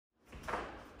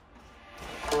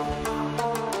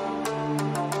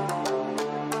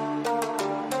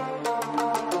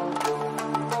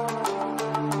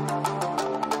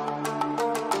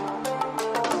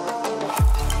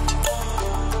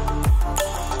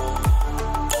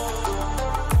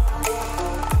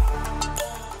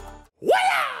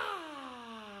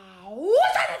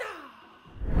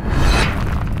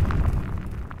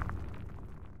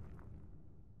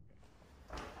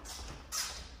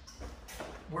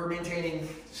we're maintaining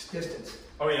distance.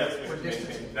 Oh yes, we're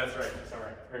distancing. That's right. That's all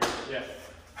right. Very good. Yeah.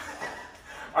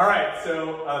 All right.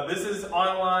 So this is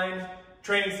online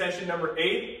training session number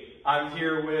 8. I'm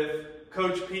here with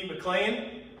Coach Pete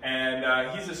McLean,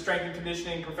 and he's a strength and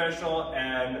conditioning professional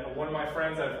and one of my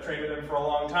friends. I've trained with him for a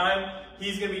long time.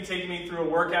 He's going to be taking me through a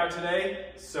workout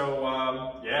today.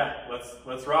 So yeah,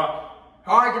 let's rock.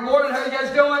 All right. Good morning. How you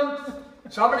guys doing?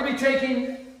 So I'm going to be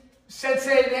taking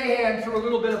Sensei Nahan through a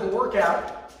little bit of a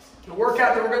workout. The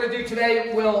workout that we're going to do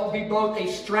today will be both a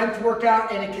strength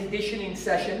workout and a conditioning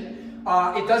session.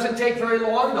 It doesn't take very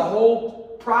long. The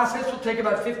whole process will take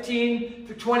about 15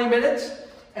 to 20 minutes.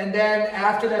 And then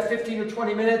after that 15 or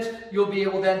 20 minutes, you'll be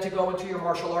able then to go into your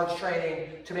martial arts training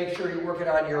to make sure you're working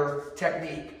on your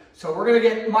technique. So we're going to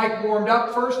get Mike warmed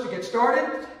up first to get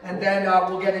started, and then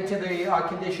we'll get into the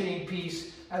conditioning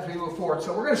piece as we move forward.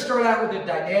 So we're going to start out with a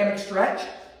dynamic stretch.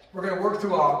 We're going to work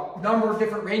through a number of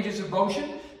different ranges of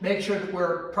motion. Make sure that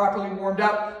we're properly warmed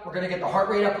up. We're going to get the heart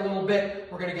rate up a little bit.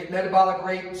 We're going to get metabolic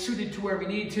rate suited to where we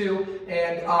need to.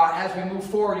 And as we move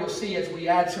forward, you'll see as we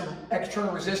add some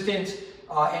external resistance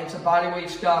and some body weight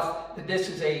stuff, that this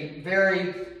is a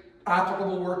very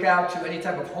applicable workout to any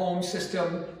type of home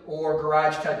system or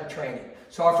garage type of training.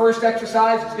 So our first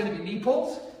exercise is going to be knee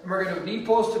pulls. And we're going to do knee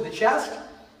pulls to the chest.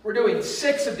 We're doing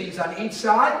 6 of these on each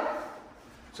side.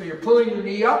 So you're pulling your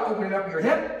knee up, opening up your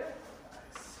hip.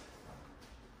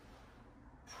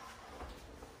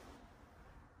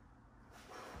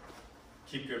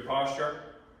 Keep good posture.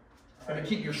 Going to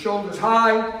keep your shoulders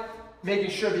high, making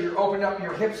sure that you're opening up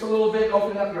your hips a little bit,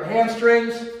 opening up your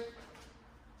hamstrings.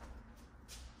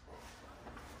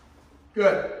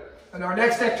 Good. And our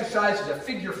next exercise is a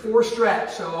figure 4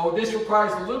 stretch. So this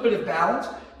requires a little bit of balance.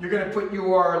 You're going to put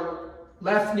your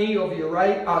left knee over your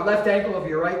right, left ankle over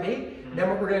your right knee. And then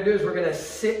what we're going to do is we're going to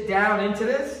sit down into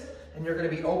this, and you're going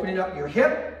to be opening up your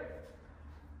hip.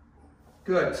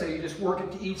 Good. So you just work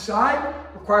it to each side.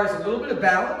 Requires a little bit of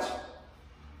balance,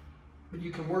 but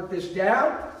you can work this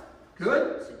down.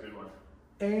 Good. That's a good one.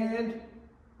 And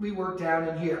we work down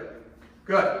in here.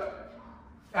 Good.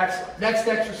 Excellent. Next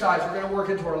exercise, we're going to work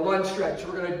into our lunge stretch.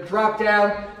 We're going to drop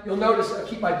down. You'll notice I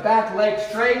keep my back leg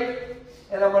straight,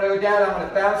 and I'm going to go down. I'm going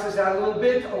to bounce this out a little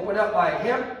bit, open up my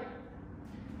hip.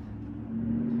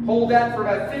 Hold that for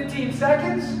about 15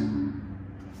 seconds. And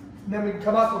then we can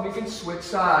come up and we can switch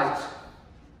sides.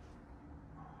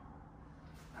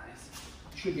 Nice.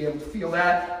 Should be able to feel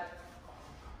that.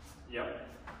 Yep.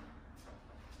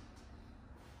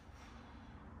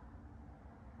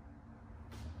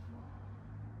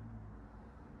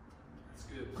 That's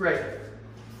good. Great.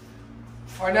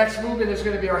 Our next movement is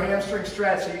going to be our hamstring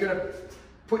stretch. So you're going to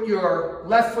put your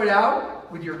left foot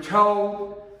out with your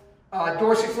toe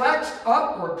dorsiflexed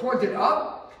up or pointed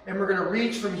up, and we're going to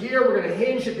reach from here. We're going to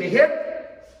hinge at the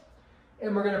hip,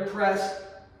 and we're going to press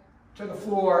to the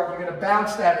floor. You're going to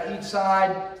bounce that at each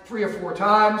side 3 or 4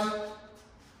 times.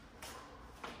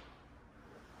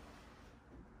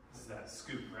 This is that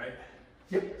scoop, right?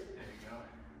 Yep. There you go.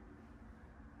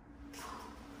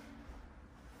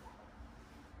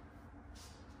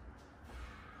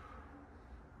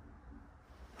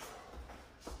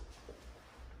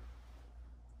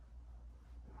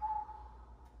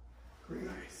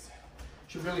 Nice.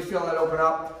 Should really feel that open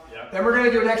up. Yep. Then we're going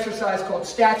to do an exercise called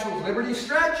Statue of Liberty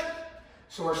stretch.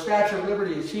 So our Statue of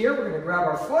Liberty is here. We're going to grab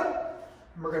our foot,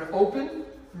 and we're going to open,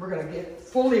 and we're going to get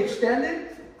fully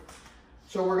extended.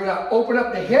 So we're going to open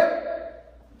up the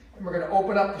hip, and we're going to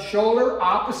open up the shoulder,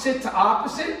 opposite to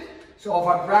opposite. So if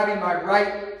I'm grabbing my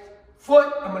right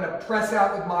foot, I'm going to press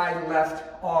out with my left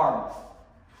arm.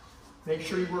 Make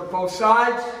sure you work both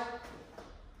sides.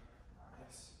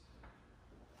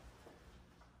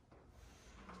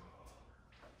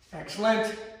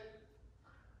 Excellent.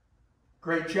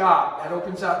 Great job. That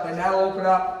opens up, and that'll open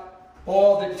up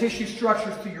all the tissue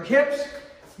structures to your hips,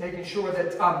 making sure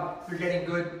that you're getting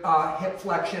good hip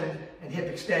flexion and hip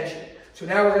extension. So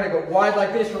now we're going to go wide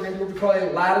like this. We're going to do what we call a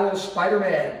lateral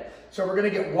Spider-Man. So we're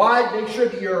going to get wide. Make sure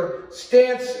that your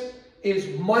stance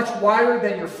is much wider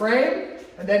than your frame.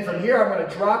 And then from here, I'm going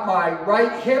to drop my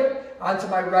right hip onto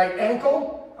my right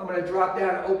ankle. I'm going to drop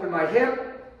down and open my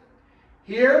hip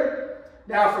here.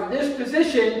 Now from this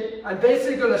position, I'm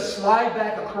basically going to slide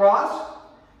back across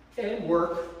and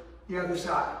work the other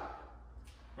side.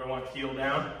 We want heel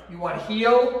down. You want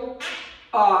heel,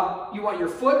 you want your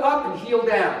foot up and heel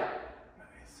down.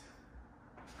 Nice.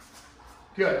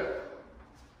 Good.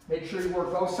 Make sure you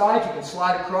work both sides. You can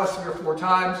slide across 3 or 4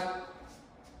 times.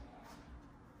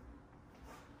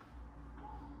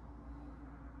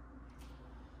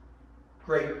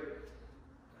 Great.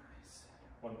 Nice.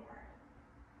 One more.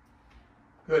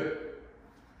 Good.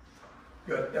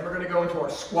 Good. Then we're going to go into our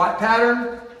squat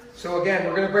pattern. So again,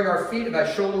 we're going to bring our feet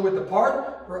about shoulder width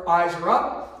apart. Our eyes are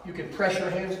up. You can press your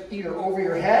hands either over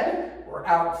your head or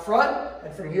out in front.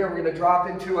 And from here, we're going to drop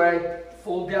into a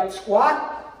full depth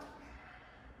squat.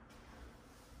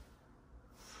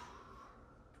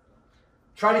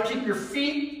 Try to keep your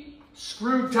feet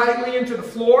screwed tightly into the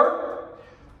floor.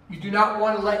 You do not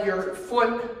want to let your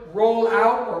foot roll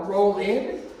out or roll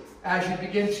in as you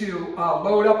begin to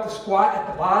load up the squat at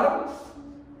the bottom.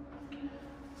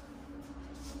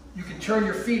 You can turn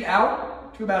your feet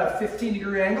out to about a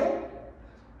 15-degree angle.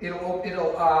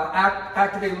 It'll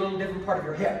activate a little different part of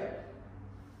your hip.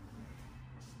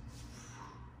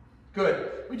 Good.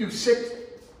 We do 6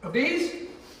 of these.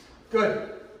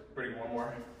 Good. Bring one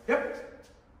more. Yep.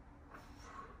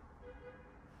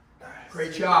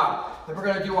 Great job. Then we're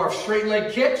going to do our straight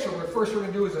leg kick. So the first we're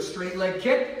going to do is a straight leg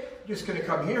kick. We're just going to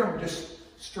come here and just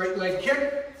straight leg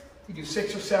kick. You do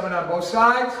 6 or 7 on both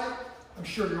sides. I'm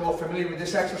sure you're all familiar with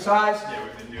this exercise. Yeah,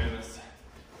 we've been doing this.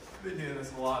 We've been doing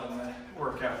this a lot in the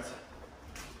workouts.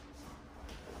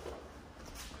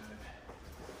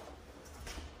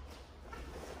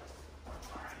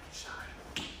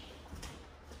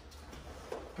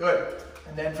 Good.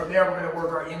 And then from there, we're going to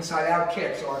work our inside-out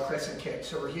kick, so our crescent kick.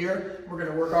 So we're here, we're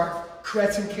going to work our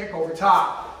crescent kick over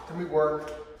top. Then we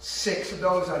work 6 of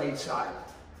those on each side.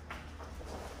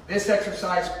 This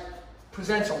exercise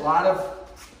presents a lot of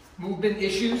movement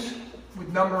issues with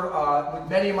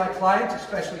many of my clients,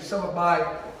 especially some of my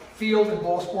field and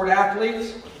ball sport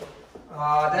athletes.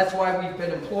 That's why we've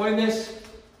been employing this,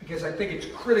 because I think it's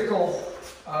critical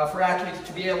for athletes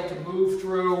to be able to move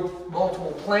through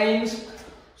multiple planes.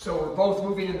 So we're both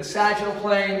moving in the sagittal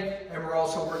plane, and we're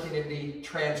also working in the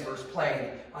transverse plane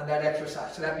on that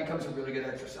exercise. So that becomes a really good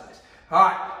exercise. All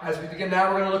right, as we begin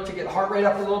now, we're going to look to get heart rate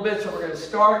up a little bit. So we're going to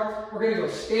start, we're going to go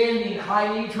standing high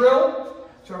knee drill.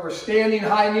 So we're standing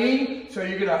high knee. So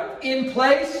you're going to, in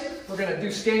place, we're going to do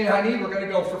standing high knee. We're going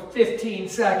to go for 15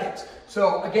 seconds.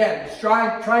 So again,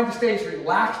 trying to stay as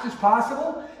relaxed as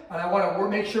possible. And I want to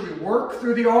make sure we work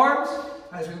through the arms.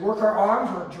 As we work our arms,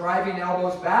 we're driving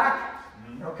elbows back.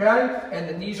 Okay? And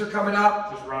the knees are coming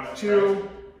up. Just run it, to right?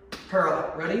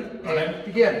 Parallel. Ready? Run And it.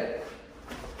 begin.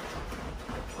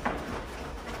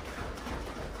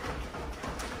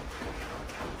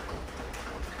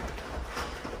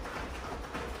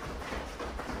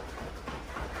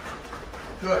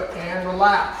 Good. And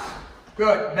relax.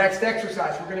 Good. Next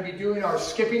exercise, we're going to be doing our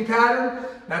skipping pattern.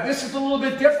 Now this is a little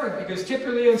bit different because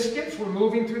typically in skips we're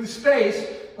moving through the space,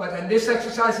 but in this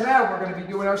exercise now we're going to be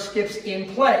doing our skips in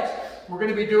place. We're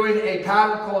going to be doing a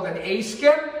pattern called an A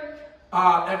skip.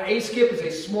 An A skip is a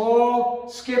small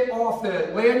skip off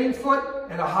the landing foot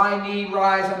and a high knee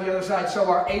rise on the other side. So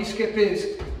our A skip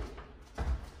is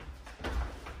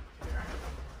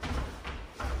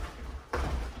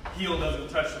Heel doesn't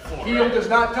touch the floor. heel right? does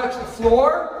not touch the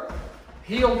floor.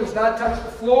 Heel does not touch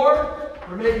the floor.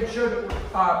 We're making sure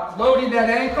that we're loading that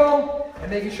ankle and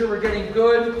making sure we're getting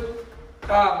good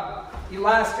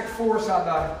elastic force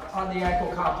on the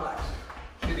ankle complex.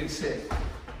 You can see.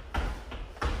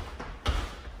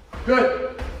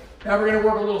 Good. Now we're going to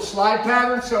work a little slide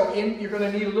pattern. So you're going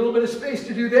to need a little bit of space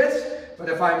to do this. But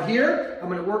if I'm here, I'm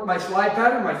going to work my slide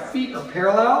pattern. My feet are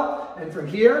parallel. And from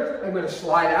here, I'm going to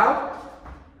slide out.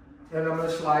 And I'm going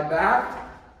to slide back.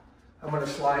 I'm going to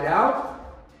slide out.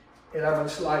 And I'm going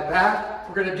to slide back.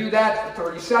 We're going to do that for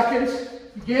 30 seconds.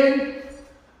 Begin.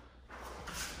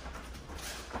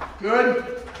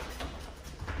 Good.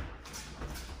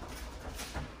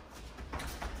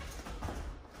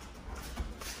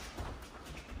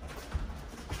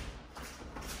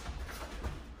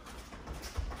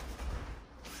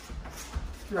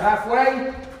 You're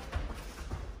halfway.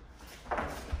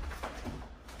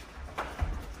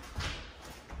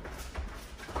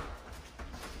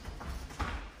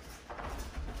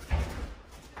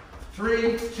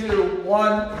 Three, two,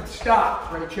 one,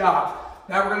 stop. Great job.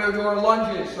 Now we're going to do our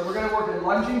lunges. So we're going to work a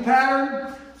lunging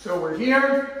pattern. So we're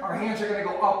here. Our hands are going to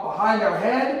go up behind our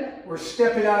head. We're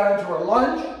stepping out into our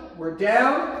lunge. We're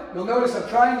down. You'll notice I'm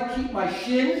trying to keep my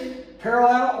shins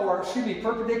parallel, or excuse me,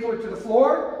 perpendicular to the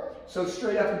floor. So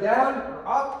straight up and down, or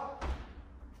up,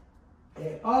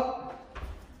 and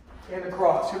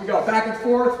across. Here we go. Back and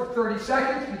forth for 30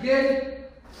 seconds. Begin.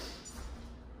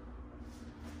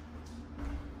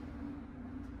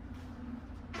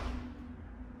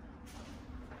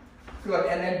 Good.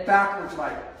 And then backwards,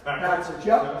 Mike. Backwards.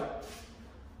 Yep.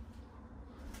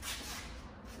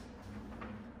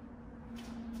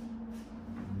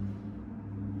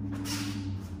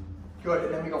 Good.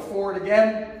 And then we go forward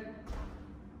again.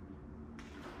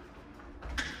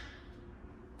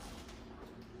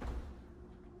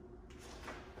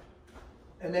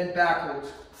 and then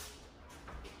backwards.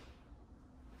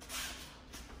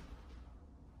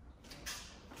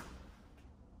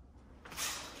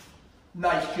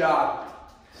 Nice job.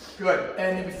 Good.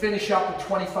 And then we finish up with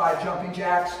 25 jumping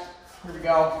jacks. Here we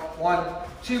go. 1,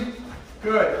 2.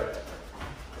 Good.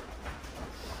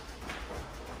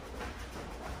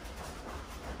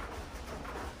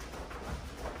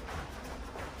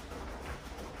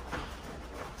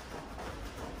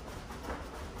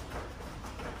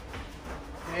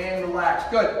 And relax.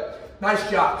 Good.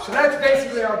 Nice job. So that's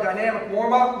basically our dynamic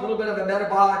warm-up, a little bit of a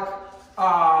metabolic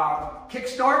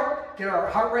kickstart, get our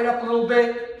heart rate up a little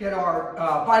bit, get our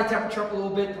body temperature up a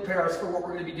little bit, prepare us for what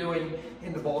we're going to be doing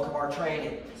in the bulk of our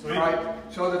training. Sweet. All right.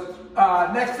 So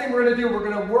the next thing we're going to do, we're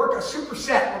going to work a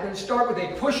superset. We're going to start with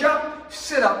a push-up,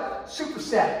 sit-up,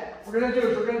 superset. What we're going to do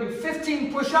is we're going to do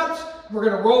 15 push-ups. We're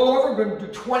going to roll over. We're going to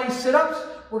do 20 sit-ups.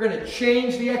 We're going to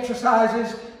change the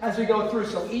exercises as we go through.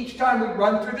 So each time we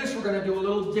run through this, we're going to do a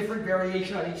little different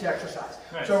variation on each exercise.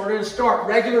 Nice. So we're going to start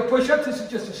regular push-ups. This is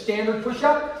just a standard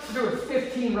push-up. We're doing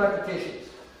 15 repetitions.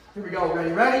 Here we go.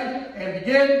 Ready, and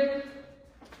begin.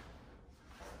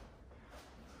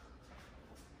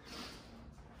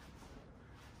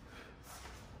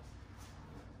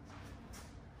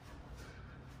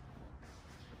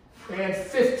 And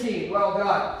 15. Well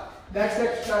done. Next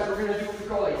exercise, we're going to do what we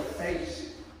call a face.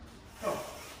 Oh,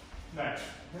 nice.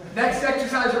 Next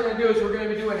exercise we're going to do is we're going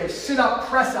to be doing a sit-up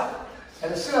press-up.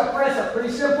 And the sit-up press-up,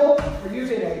 pretty simple. We're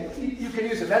using you can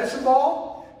use a medicine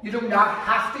ball. You do not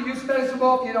have to use a medicine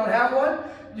ball if you don't have one.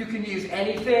 You can use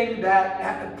anything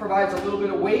that provides a little bit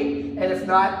of weight. And if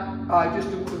not, just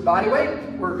do it with body weight.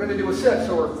 We're going to do a sit-up.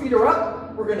 So our feet are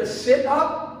up. We're going to sit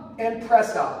up and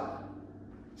press up.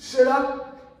 Sit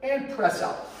up and press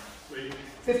up.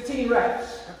 15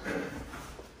 reps.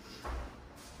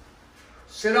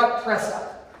 Sit up, press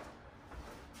up.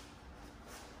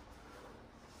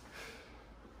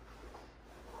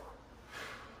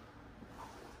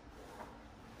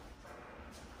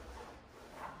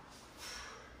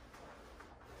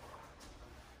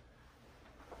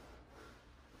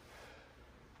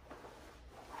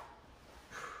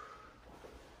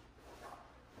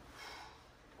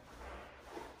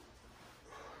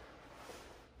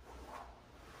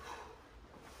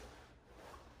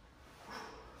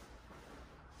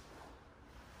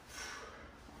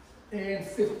 And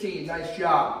 15, nice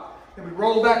job. Then we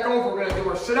roll back over, we're going to do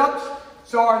our sit-ups.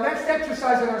 So our next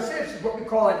exercise in our sit-ups is what we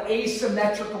call an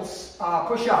asymmetrical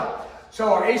push-up.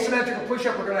 So our asymmetrical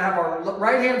push-up, we're going to have our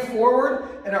right hand forward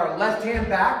and our left hand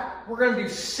back. We're going to do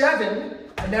 7,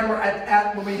 and then we're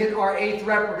when we hit our 8th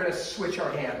rep, we're going to switch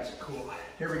our hands. Cool.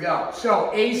 Here we go.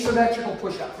 So asymmetrical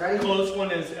push-up, ready? Close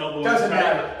one is elbow doesn't tight.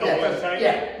 matter. Elbow tight.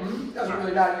 Yeah. Doesn't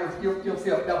really matter. You'll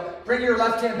feel it. Now, bring your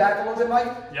left hand back a little bit,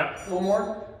 Mike. Yep. A little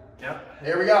more. Yep.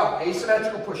 There we go.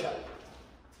 Asymmetrical push-up.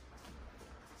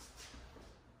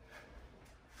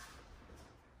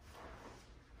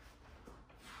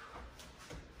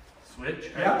 Switch.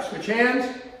 Right? Yep. Switch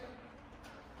hands.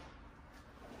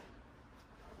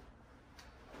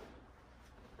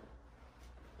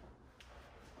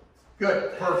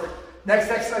 Good. Perfect. Next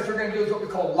exercise we're going to do is what we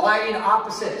call lying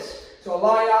opposites. So a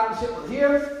lying opposite, we're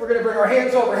here. We're going to bring our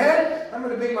hands overhead. I'm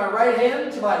going to bring my right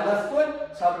hand to my left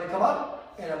foot. So I'm going to come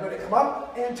up, and I'm going to come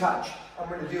up and touch. I'm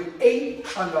going to do 8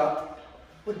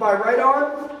 with my right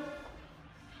arm.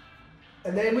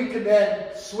 And then we can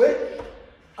then switch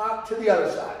up to the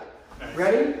other side. Nice.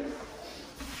 Ready?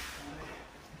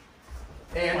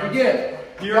 And begin.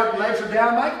 Yep, legs are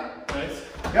down, Mike. Nice.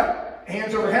 Yep,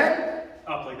 hands overhead.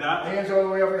 Up like that. Hands all the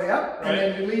way over, yep. Right. And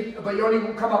then you leave, but you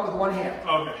only come up with one hand.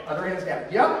 Okay. Other hand's down.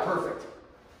 Yep, perfect.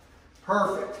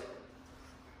 Perfect.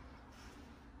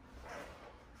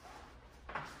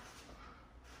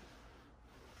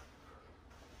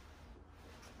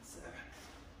 Seven.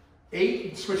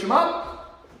 8, switch them up.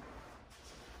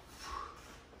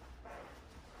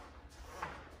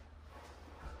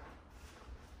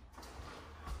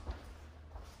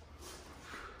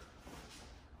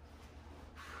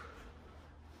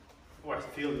 Oh, I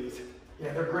feel these.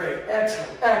 Yeah, they're great.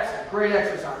 Excellent, excellent. Great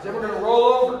exercise. Then we're going to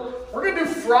roll over. We're going to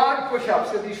do frog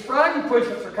push-ups. So these froggy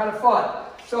push-ups are kind of fun.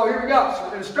 So here we go. So we're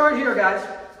going to start here, guys.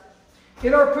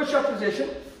 In our push-up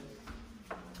position,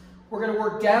 we're going to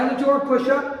work down into our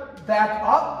push-up, back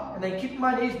up, and then keep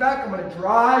my knees back. I'm going to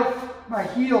drive my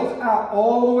heels out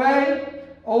all the way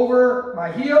over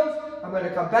my heels. I'm going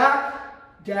to come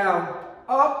back, down,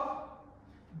 up,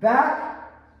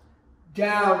 back,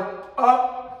 down,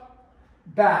 up,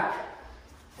 back.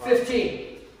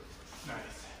 15. Nice.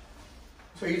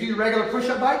 So you do your regular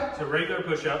push-up, Mike? So regular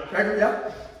push-up. Regular,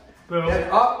 yep. Boom.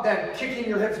 Then up, then kicking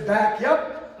your hips back,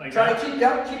 yep. Like Try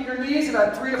that? to keep your knees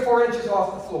about 3 to 4 inches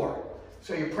off the floor.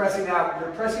 So you're pressing out,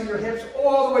 you're pressing your hips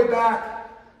all the way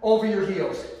back over your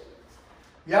heels.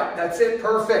 Yep, that's it,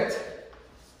 perfect.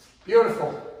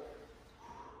 Beautiful.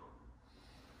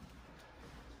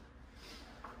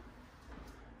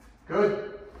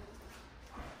 Good.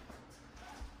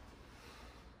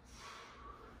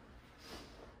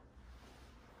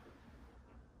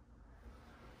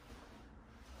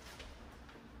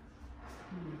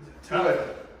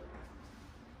 Good.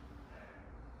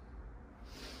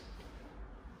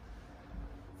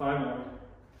 Five more.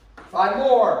 5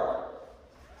 more.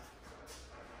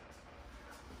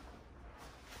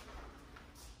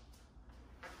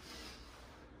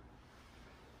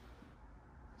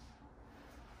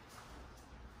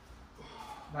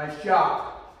 Nice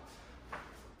job.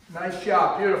 Nice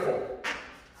job. Beautiful.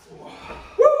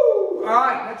 Woo! All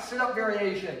right, next sit-up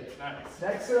variation. Nice.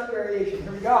 Next sit-up variation.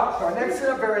 Here we go. So our next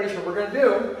sit-up variation we're going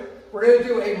to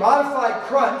do a modified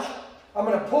crunch. I'm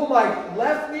going to pull my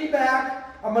left knee back.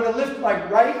 I'm going to lift my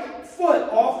right foot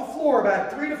off the floor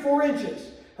about 3 to 4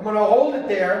 inches. I'm going to hold it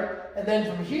there, and then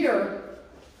from here,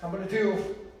 I'm going to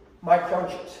do my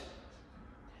crunches.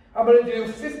 I'm going to do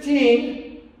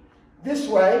 15 this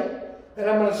way, then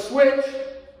I'm going to switch,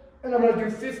 and I'm going to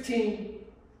do 15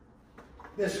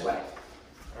 this way.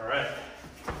 All right.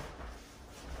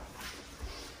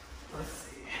 Let's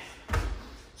see.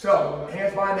 So,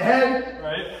 hands behind the head,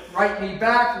 right knee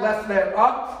back, left leg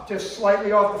up, just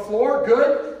slightly off the floor,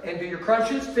 good. And do your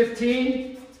crunches,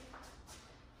 15.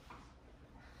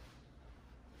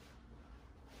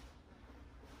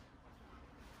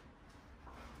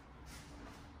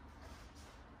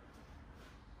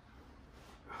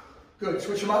 Good,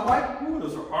 switch them up, Mike. Ooh,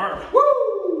 those are hard.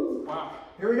 Woo! Wow.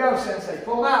 Here we go, Sensei,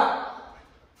 pull them out.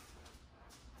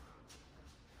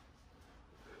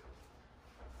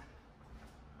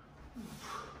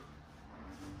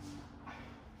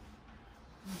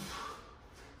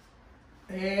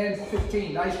 And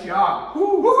 15, nice job.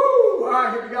 Woo-hoo! All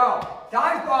right, here we go.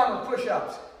 Dive bomber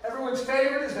push-ups. Everyone's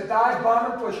favorite is the dive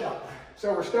bomber push-up.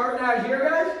 So we're starting out here,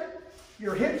 guys.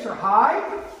 Your hips are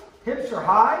high. Hips are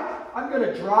high. I'm going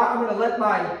to let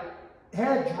my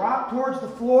head drop towards the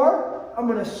floor. I'm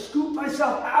going to scoop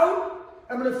myself out.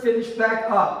 I'm going to finish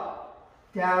back up.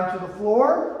 Down to the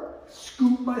floor.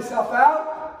 Scoop myself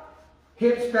out.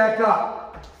 Hips back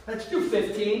up. Let's do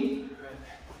 15.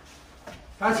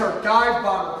 That's our dive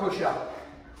bomber push-up.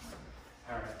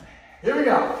 All right. Here we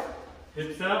go.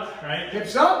 Hips up, right?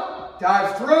 Hips up,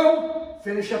 dive through,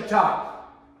 finish up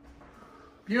top.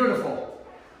 Beautiful.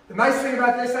 The nice thing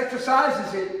about this exercise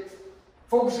is it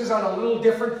focuses on a little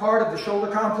different part of the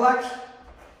shoulder complex,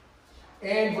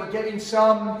 and we're getting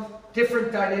some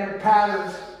different dynamic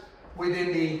patterns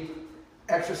within the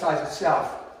exercise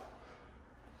itself.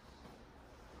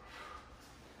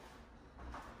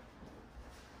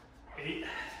 Eight.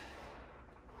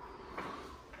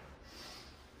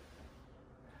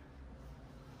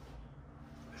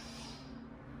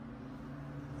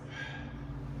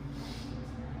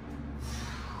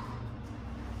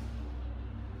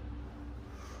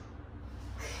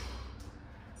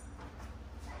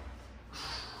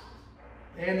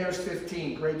 And there's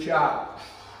 15. Great job.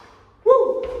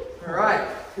 Woo! All right,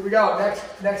 here we go.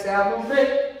 Next ab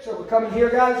movement. So we're coming here,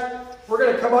 guys. We're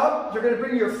going to come up. You're going to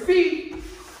bring your feet,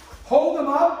 hold them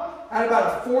up at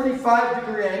about a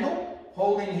 45-degree angle,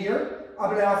 holding here. I'm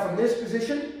going to now from this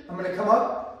position, I'm going to come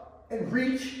up and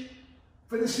reach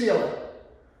for the ceiling.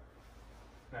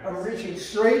 Nice. I'm reaching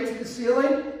straight to the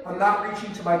ceiling. I'm not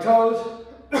reaching to my toes.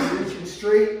 I'm reaching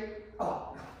straight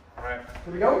up. All right.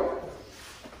 Here we go.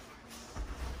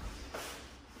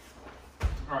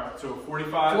 All right, so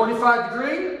 45. 45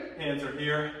 degree. Hands are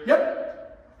here.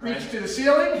 Yep. Reach right. to the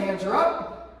ceiling, hands are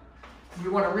up.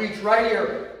 You want to reach right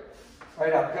here.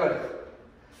 Right up, good.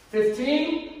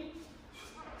 15.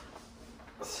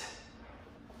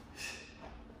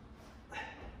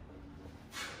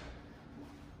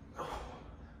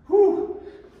 Whew.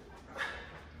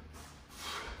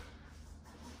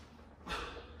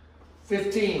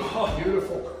 15. Oh,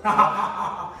 beautiful.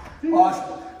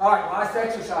 Awesome. All right, last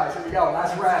exercise. Here we go.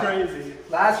 Last round. Crazy.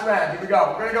 Last round. Here we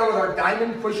go. We're going to go with our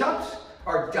diamond push-ups.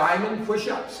 Our diamond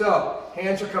push-ups. So,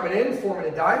 hands are coming in,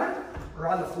 forming a diamond. We're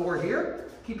on the floor here.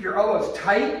 Keep your elbows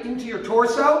tight into your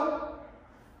torso.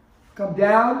 Come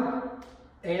down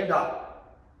and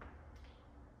up.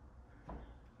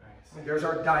 Nice. And there's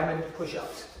our diamond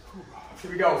push-ups. Here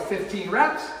we go. 15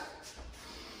 reps.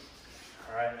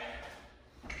 All right.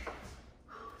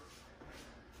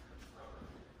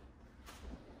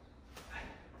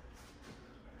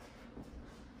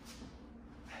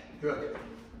 Good.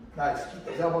 Nice. Keep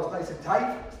those elbows nice and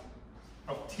tight.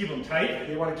 Oh, keep them tight?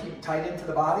 You want to keep them tight into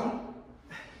the body.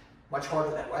 Much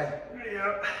harder that way.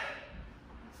 Yep.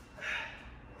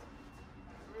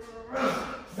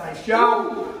 Nice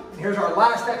job. And here's our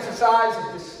last exercise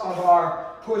of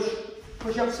our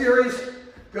push-up series.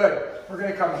 Good. We're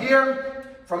going to come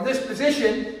here. From this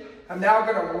position, I'm now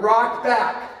going to rock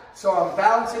back. So I'm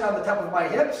balancing on the top of my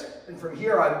hips, and from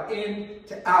here I'm in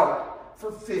to out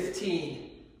for 15.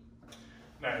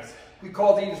 Nice. We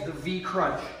call these the V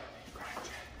crunch.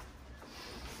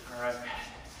 All right.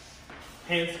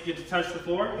 Hands get to touch the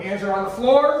floor. Hands are on the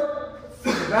floor.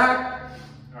 Feet are back.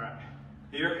 All right.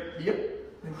 Here. Yep.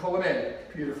 And pull them in.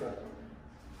 Beautiful.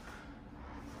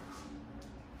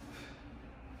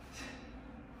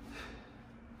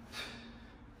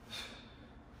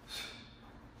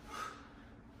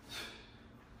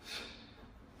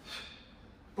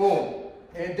 Boom.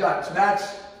 And done. So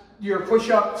that's your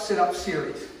push-up, sit-up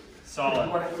series. Solid.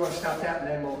 You want to stop that and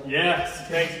then we'll... Yes.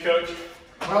 Thanks, Coach.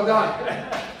 Well done.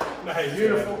 Nice.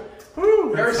 Beautiful.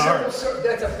 Woo, Very simple.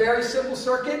 That's a very simple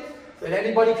circuit that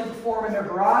anybody can perform in their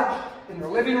garage, in their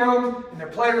living room, in their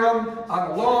playroom, on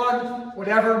the lawn,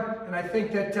 whatever. And I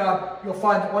think that you'll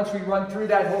find that once we run through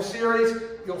that whole series,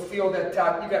 you'll feel that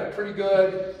you got a pretty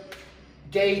good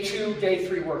day 2, day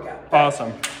 3 workout.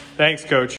 Awesome. Thanks, Coach.